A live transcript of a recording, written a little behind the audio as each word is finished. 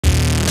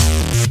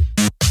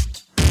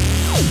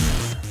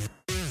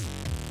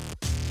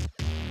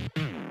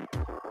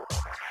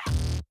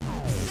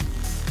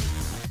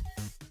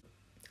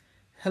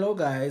Hello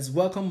guys,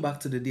 welcome back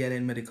to the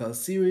D&N Medical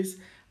series.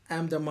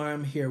 I'm Damar.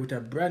 I'm here with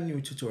a brand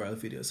new tutorial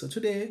video. So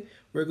today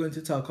we're going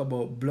to talk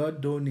about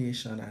blood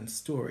donation and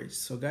storage.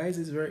 So guys,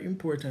 it's very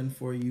important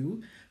for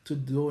you to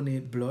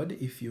donate blood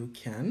if you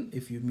can,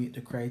 if you meet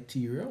the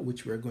criteria,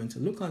 which we're going to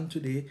look on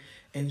today.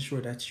 Ensure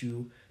that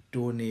you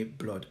donate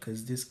blood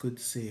because this could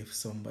save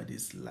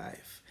somebody's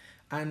life.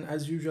 And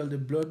as usual, the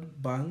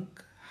blood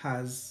bank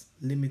has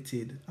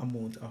limited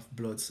amount of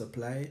blood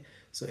supply,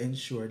 so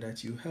ensure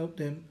that you help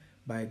them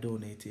by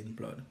donating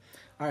blood.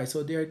 All right,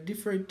 so there are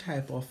different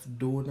type of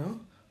donor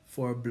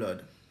for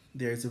blood.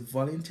 There's a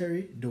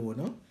voluntary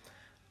donor,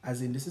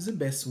 as in this is the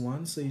best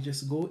one. So you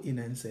just go in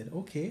and said,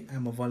 okay,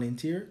 I'm a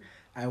volunteer,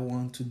 I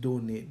want to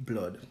donate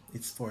blood.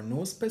 It's for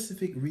no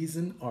specific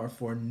reason or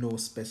for no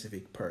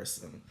specific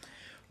person.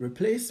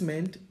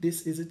 Replacement,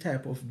 this is a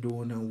type of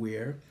donor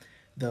where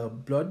the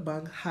blood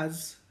bank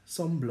has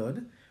some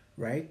blood,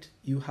 right?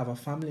 You have a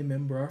family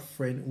member or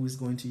friend who is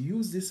going to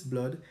use this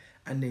blood,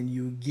 and then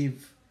you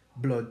give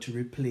blood to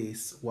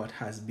replace what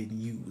has been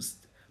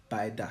used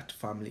by that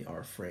family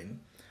or friend.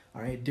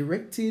 All right,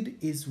 directed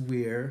is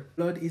where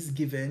blood is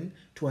given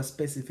to a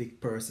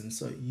specific person.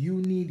 So you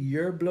need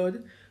your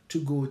blood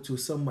to go to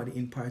somebody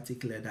in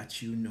particular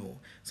that you know.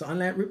 So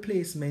unlike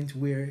replacement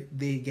where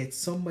they get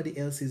somebody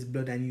else's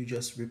blood and you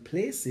just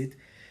replace it,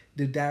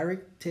 the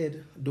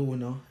directed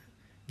donor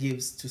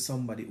gives to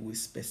somebody who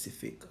is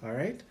specific. All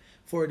right,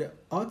 for the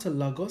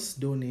autologous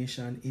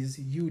donation is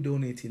you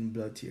donating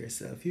blood to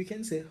yourself. You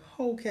can say,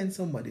 how can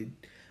somebody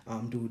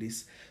do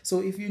this?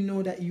 So if you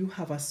know that you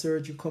have a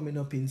surgery coming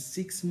up in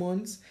 6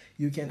 months,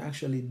 you can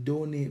actually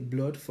donate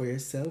blood for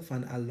yourself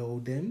and allow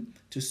them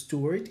to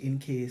store it in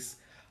case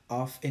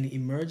of any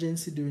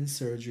emergency during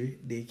surgery.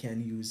 They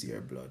can use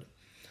your blood.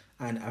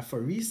 And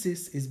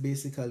apheresis is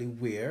basically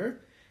where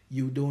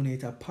you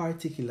donate a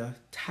particular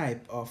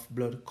type of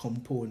blood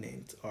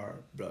component or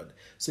blood.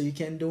 So you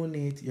can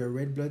donate your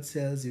red blood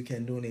cells, you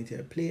can donate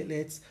your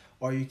platelets,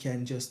 or you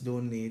can just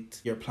donate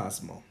your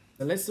plasma.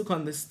 So let's look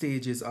on the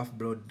stages of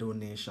blood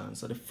donation.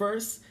 So the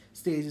first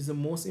stage is the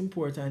most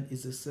important,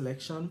 is the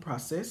selection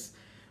process.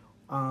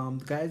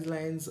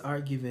 Guidelines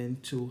are given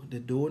to the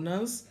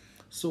donors.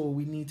 So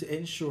we need to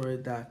ensure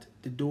that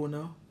the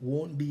donor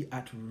won't be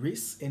at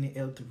risk, any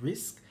health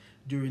risk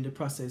during the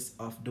process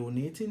of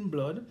donating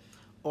blood,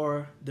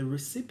 or the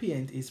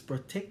recipient is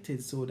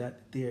protected so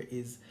that there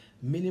is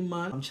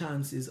minimal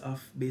chances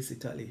of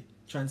basically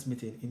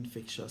transmitting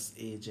infectious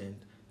agent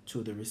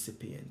to the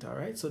recipient. All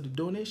right, so the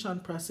donation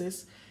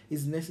process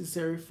is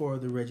necessary for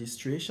the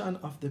registration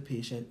of the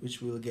patient,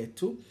 which we'll get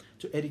to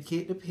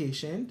educate the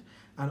patient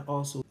and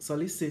also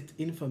solicit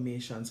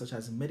information such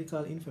as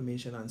medical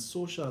information and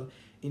social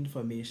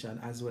information,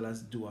 as well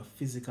as do a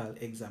physical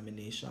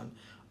examination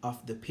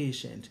of the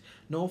patient.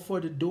 Now for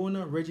the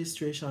donor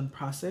registration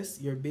process,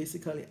 you're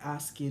basically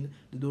asking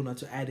the donor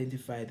to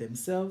identify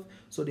themselves.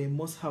 So they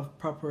must have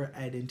proper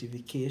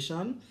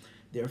identification,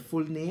 their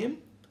full name,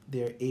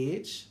 their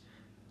age,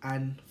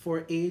 and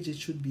for age it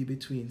should be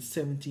between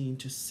 17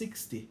 to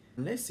 60,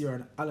 unless you're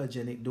an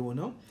allogenic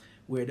donor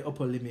where the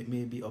upper limit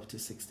may be up to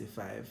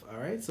 65. All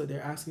right, so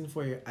they're asking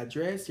for your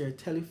address, your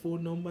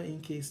telephone number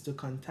in case to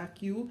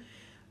contact you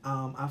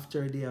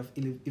after they have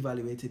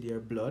evaluated your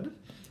blood.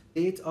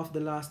 Date of the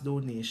last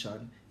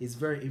donation is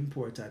very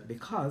important,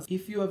 because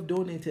if you have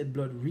donated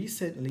blood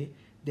recently,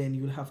 then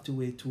you'll have to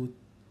wait two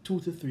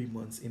to 3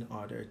 months in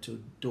order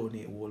to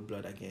donate whole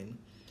blood again.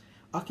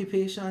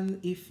 Occupation,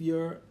 if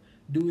you're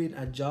doing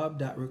a job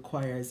that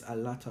requires a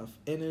lot of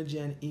energy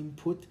and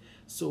input,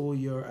 so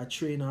you're a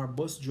trainer or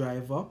bus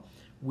driver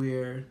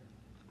where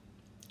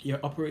you're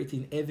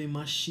operating heavy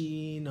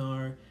machine,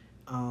 or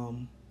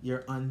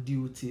you're on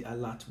duty a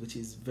lot, which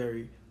is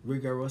very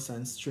rigorous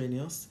and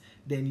strenuous,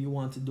 then you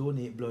want to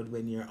donate blood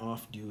when you're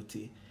off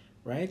duty,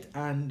 right?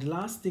 And the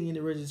last thing in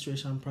the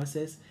registration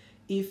process,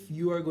 if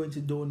you are going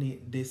to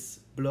donate this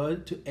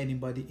blood to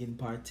anybody in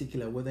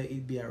particular, whether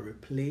it be a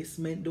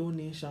replacement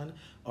donation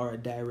or a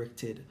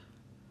directed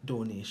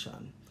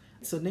donation.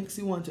 So next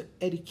you want to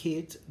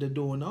educate the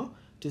donor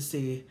to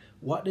say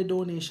what the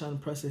donation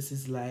process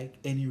is like,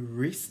 any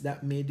risks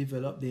that may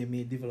develop. They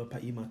may develop a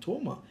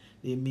hematoma,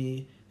 they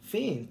may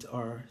faint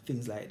or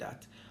things like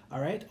that. All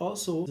right,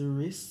 also the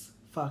risk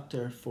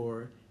factor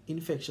for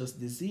infectious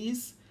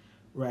disease,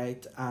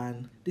 right?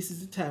 And this is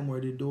the time where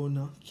the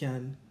donor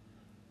can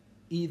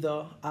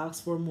either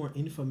ask for more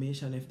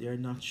information if they're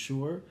not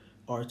sure,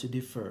 or to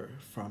defer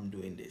from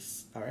doing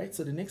this. All right,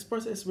 so the next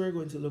process we're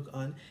going to look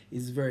on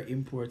is very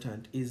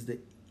important, is the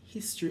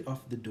history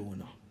of the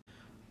donor.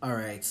 All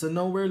right, so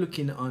now we're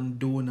looking on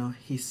donor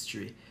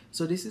history.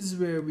 So this is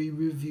where we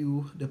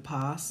review the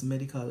past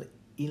medical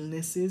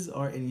illnesses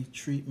or any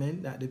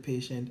treatment that the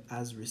patient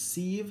has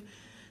received.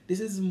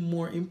 This is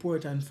more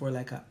important for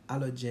like an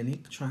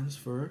allogenic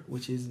transfer,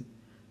 which is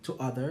to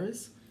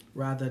others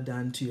rather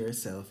than to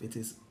yourself. It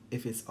is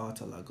if it's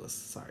autologous,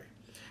 sorry.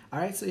 All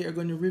right, so you're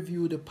going to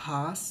review the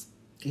past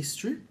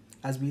history,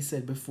 as we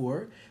said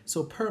before.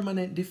 So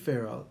permanent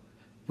deferral,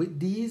 With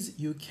these,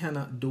 you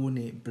cannot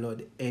donate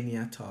blood any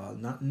at all,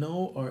 not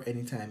now or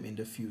anytime in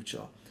the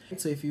future.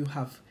 So if you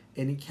have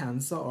any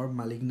cancer or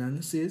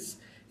malignancies,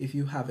 if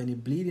you have any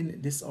bleeding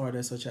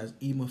disorders such as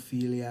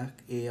hemophilia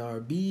A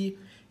or B,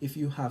 if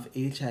you have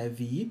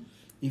HIV,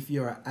 if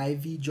you're an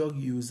IV drug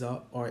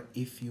user, or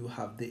if you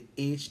have the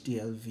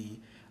HDLV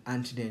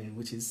antigen,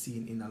 which is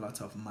seen in a lot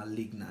of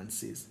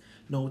malignancies.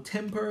 Now,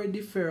 temporary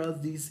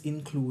deferrals, these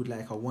include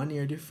like a 1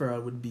 year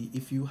deferral would be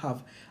if you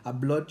have a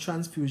blood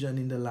transfusion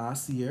in the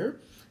last year,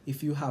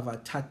 if you have a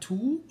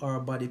tattoo or a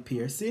body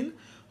piercing.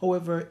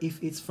 However,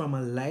 if it's from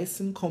a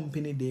licensed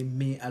company, they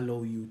may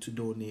allow you to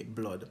donate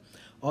blood.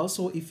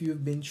 Also, if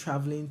you've been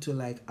traveling to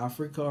like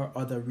Africa or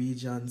other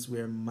regions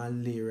where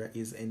malaria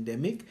is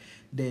endemic,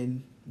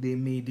 then they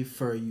may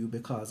defer you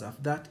because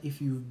of that.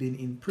 If you've been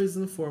in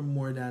prison for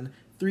more than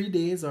 3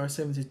 days or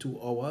 72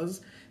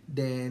 hours,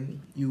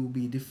 then you'll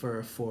be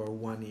deferred for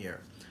 1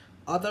 year.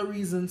 Other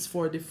reasons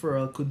for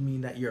deferral could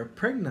mean that you're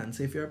pregnant.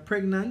 So if you're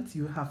pregnant,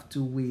 you have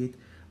to wait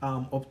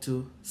up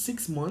to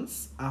 6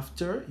 months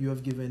after you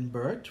have given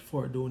birth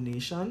for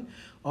donation.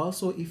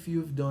 Also, if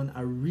you've done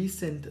a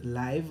recent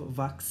live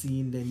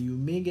vaccine, then you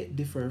may get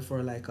deferred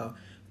for like a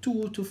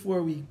 2 to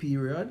 4 week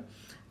period.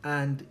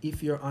 And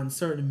if you're on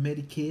certain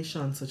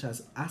medications such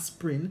as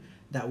aspirin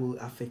that will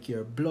affect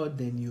your blood,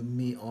 then you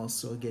may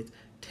also get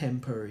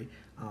temporary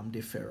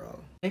deferral.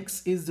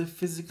 Next is the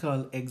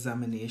physical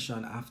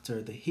examination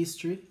after the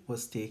history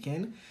was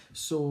taken.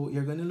 So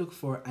you're going to look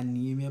for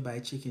anemia by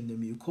checking the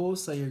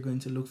mucosa. You're going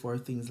to look for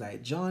things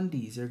like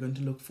jaundice. You're going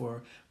to look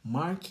for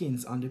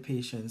markings on the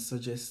patient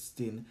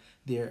suggesting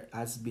there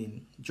has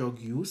been drug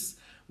use,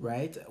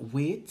 right?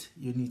 Weight,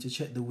 you need to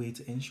check the weight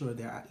to ensure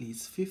they're at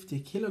least 50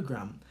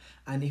 kilograms.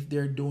 And if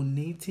they're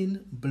donating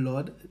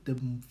blood, the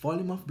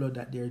volume of blood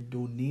that they're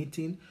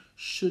donating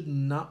should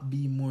not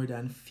be more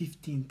than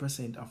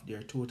 15% of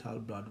their total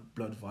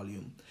blood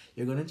volume.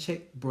 You're going to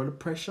check blood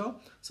pressure.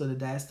 So the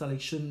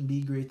diastolic shouldn't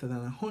be greater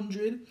than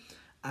 100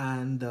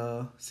 and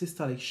the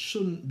systolic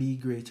shouldn't be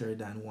greater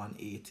than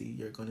 180.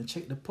 You're going to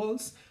check the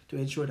pulse to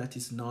ensure that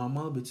it's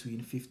normal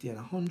between 50 and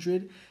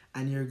 100,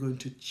 and you're going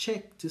to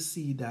check to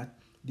see that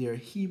their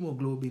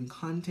hemoglobin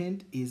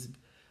content is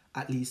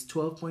at least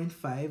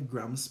 12.5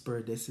 grams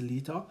per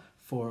deciliter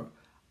for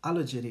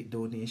allogeneic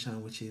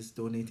donation, which is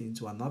donating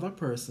to another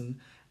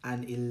person,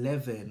 and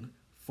 11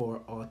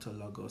 for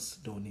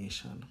autologous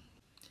donation.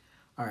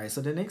 Alright, so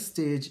the next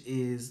stage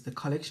is the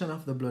collection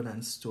of the blood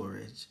and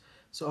storage.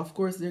 So of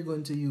course they're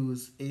going to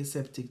use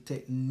aseptic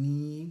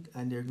technique,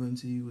 and they're going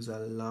to use a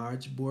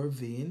large bore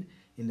vein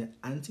in the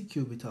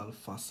antecubital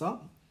fossa.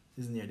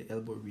 This is near the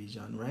elbow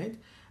region, right?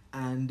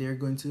 And they're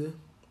going to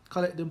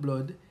collect the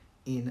blood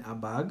in a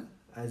bag,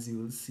 as you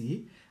will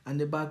see, and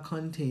the bag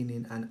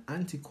containing an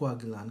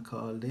anticoagulant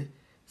called the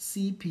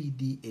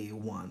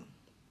CPDA1.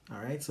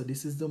 Alright, so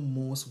this is the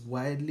most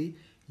widely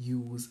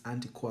used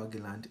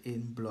anticoagulant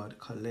in blood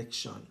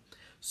collection.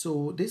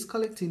 So this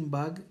collecting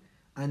bag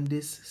and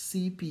this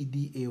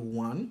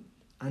CPDA1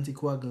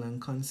 anticoagulant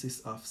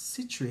consists of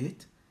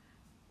citrate,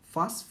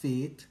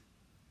 phosphate,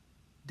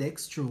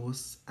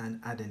 dextrose,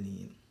 and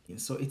adenine.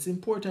 So it's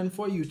important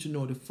for you to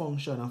know the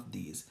function of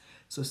these.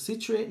 So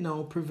citrate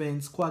now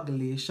prevents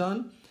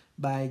coagulation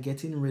by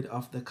getting rid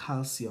of the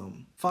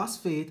calcium.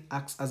 Phosphate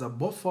acts as a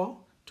buffer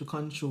to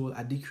control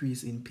a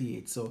decrease in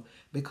pH. So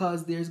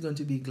because there's going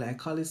to be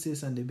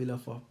glycolysis and the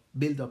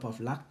buildup of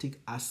lactic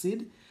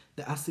acid,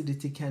 the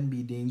acidity can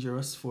be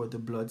dangerous for the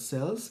blood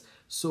cells.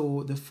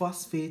 So the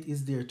phosphate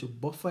is there to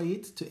buffer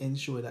it to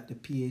ensure that the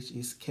pH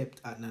is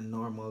kept at a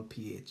normal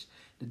pH.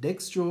 The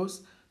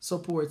dextrose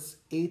supports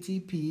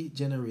ATP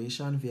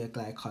generation via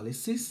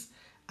glycolysis,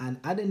 and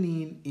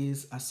adenine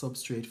is a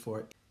substrate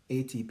for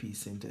ATP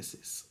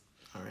synthesis.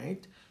 All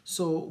right.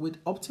 So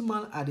with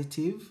optimal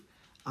additive,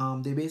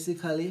 they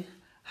basically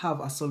have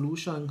a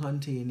solution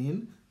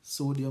containing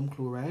sodium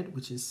chloride,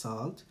 which is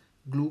salt,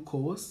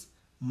 glucose,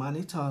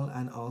 mannitol,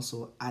 and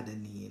also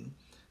adenine.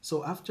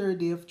 So after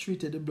they have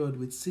treated the blood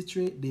with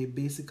citrate, they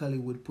basically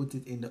would put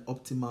it in the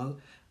optimal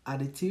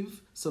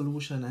additive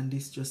solution, and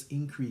this just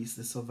increases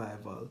the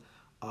survival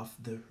of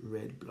the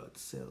red blood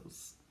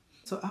cells.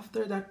 So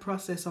after that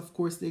process, of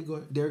course,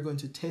 they're going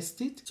to test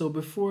it. So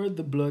before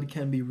the blood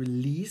can be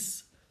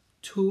released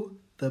to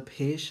the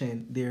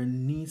patient, there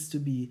needs to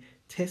be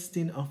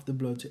testing of the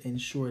blood to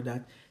ensure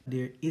that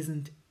there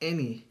isn't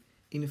any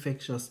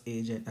infectious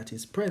agent that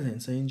is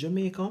present. So in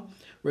Jamaica,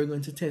 we're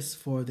going to test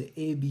for the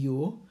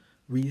ABO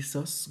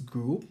rhesus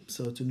group,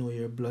 so to know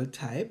your blood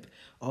type.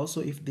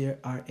 Also, if there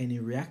are any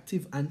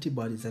reactive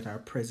antibodies that are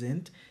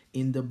present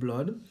in the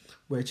blood.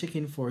 We're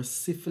checking for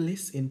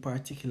syphilis in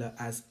particular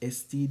as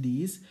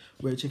STDs.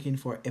 We're checking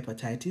for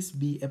hepatitis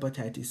B,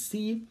 hepatitis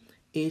C,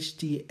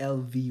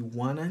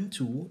 HTLV1 and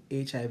 2,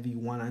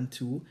 HIV1 and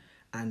 2,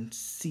 and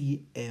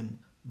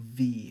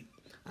CMV.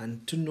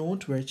 And to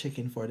note, we're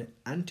checking for the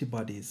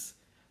antibodies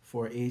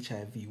for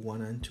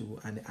HIV1 and 2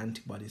 and the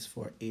antibodies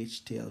for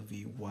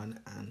HTLV1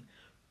 and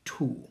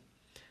 2.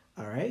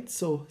 Alright,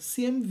 so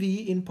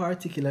CMV in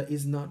particular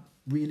is not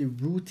really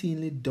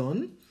routinely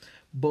done,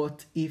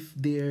 But if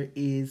there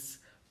is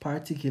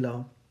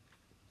particular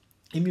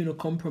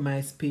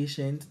immunocompromised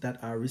patients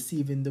that are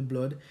receiving the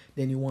blood,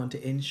 then you want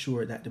to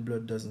ensure that the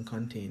blood doesn't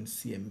contain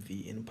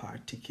CMV in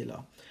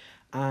particular.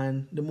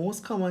 And the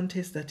most common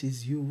test that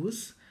is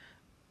used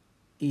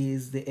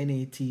is the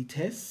NAT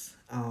test,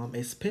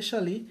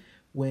 especially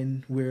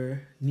when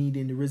we're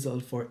needing the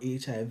result for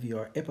HIV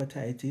or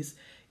hepatitis.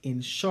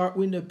 In short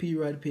window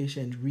period,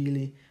 patient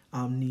really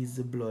needs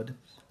the blood,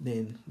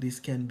 then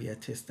this can be a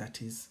test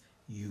that is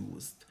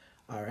used.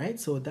 All right,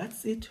 so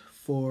that's it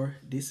for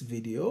this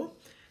video.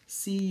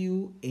 See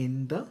you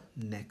in the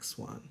next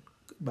one.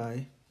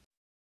 Goodbye.